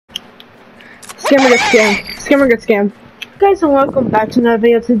Scammer gets scammed. Scammer gets scammed. Guys, and welcome back to another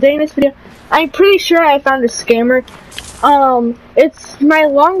video. Today in this video, I'm pretty sure I found a scammer. It's my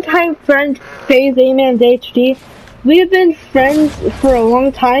longtime friend, FaZe A-Man HD. We have been friends for a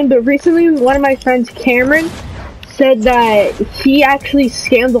long time, but recently one of my friends, Cameron, said that he actually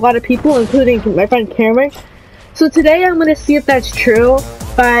scammed a lot of people, including my friend Cameron. So today I'm going to see if that's true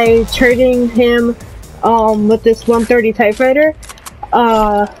by trading him with this 130 typewriter.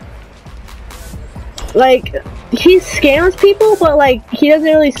 Like, he scams people, but like, he doesn't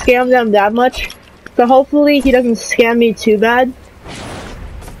really scam them that much. So hopefully he doesn't scam me too bad.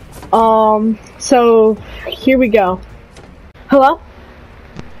 So here we go. Hello?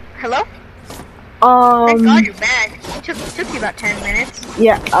 Hello? Thank God you're back. It took you about 10 minutes.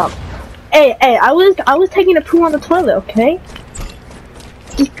 Yeah, Hey, I was taking a poo on the toilet, okay?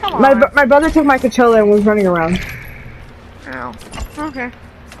 Come on. My brother took my controller and was running around. Oh, okay.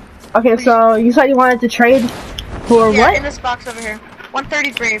 Okay, so you said you wanted to trade for what? In this box over here.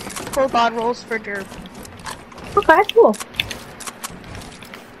 130 Brave. Full god rolls for derp. Okay, cool.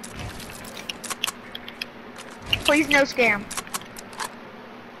 Please no scam.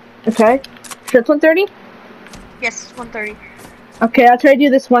 Okay. Sure, it's 130? Yes, 130. Okay, I'll trade you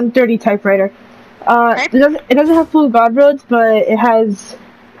this 130 typewriter. It doesn't have full god roads, but it has Is it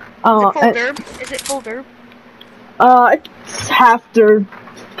full derp? Is it full derp? It's half derp,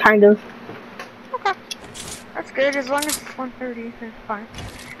 kind of. Okay. That's good, as long as it's 130, that's fine.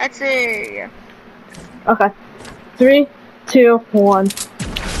 That's it, yeah. Okay. 3, 2, 1.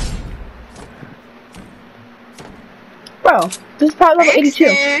 Bro, this is probably level 82.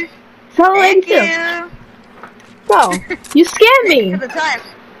 It's level 82. You. Bro, you scammed me. For the time.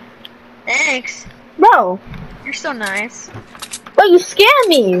 Thanks. Bro. You're so nice. Bro, you scammed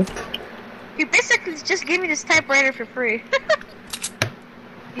me. You basically just gave me this typewriter for free.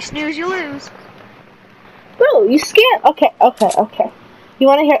 You snooze, you lose. Bro, you scammed. Okay. You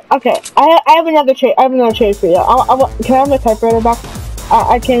want to hear? Okay, I have another trade. I have another trade for you. Can I have my typewriter back?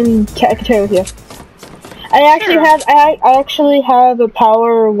 I can trade with you. I actually have a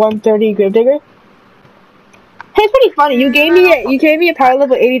power 130 gravedigger. Hey, it's pretty funny. You gave me a power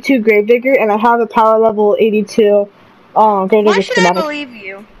level 82 gravedigger, and I have a power level 82 gravedigger. Why should I believe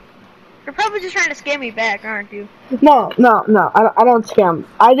you? You're probably just trying to scam me back, aren't you? No. I don't scam.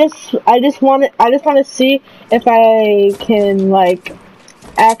 I just want to see if I can like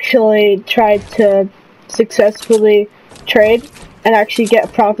actually try to successfully trade and actually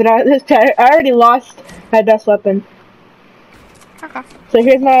get profit out of this. I already lost my best weapon. Okay. So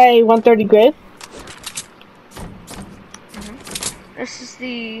here's my 130 grave. This is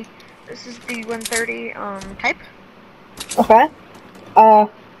the 130 type. Okay.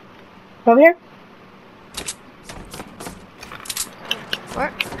 Over here.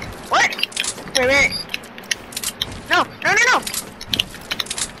 What? Wait. No.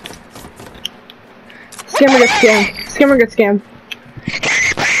 Scammer gets scammed. Scammer gets scammed.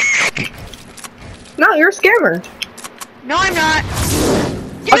 No, you're a scammer. No, I'm not.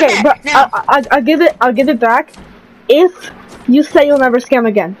 Okay, but I'll give it back if you say you'll never scam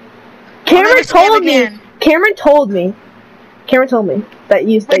again. Cameron told me that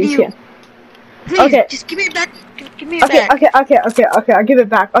you scam. Please, okay. Just give me it back. Give me it back. Okay. I'll give it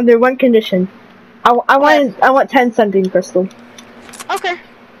back under one condition. I want 10 sending crystal. Okay.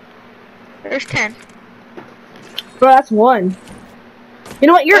 There's 10. Bro, that's 1. You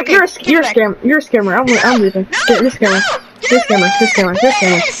know what? You're a scammer. You're a scammer. I'm leaving. You're a scammer. You're a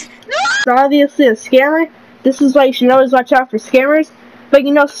scammer. So obviously a scammer. This is why you should always watch out for scammers. But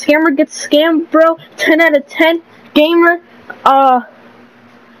you know, scammer gets scammed, bro. 10 out of 10. Gamer.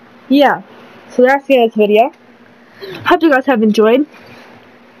 Yeah. So that's the end of this video. Hope you guys have enjoyed.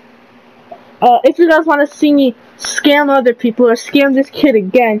 If you guys want to see me scam other people or scam this kid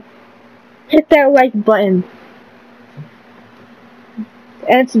again, hit that like button.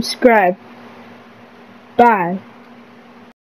 And subscribe. Bye.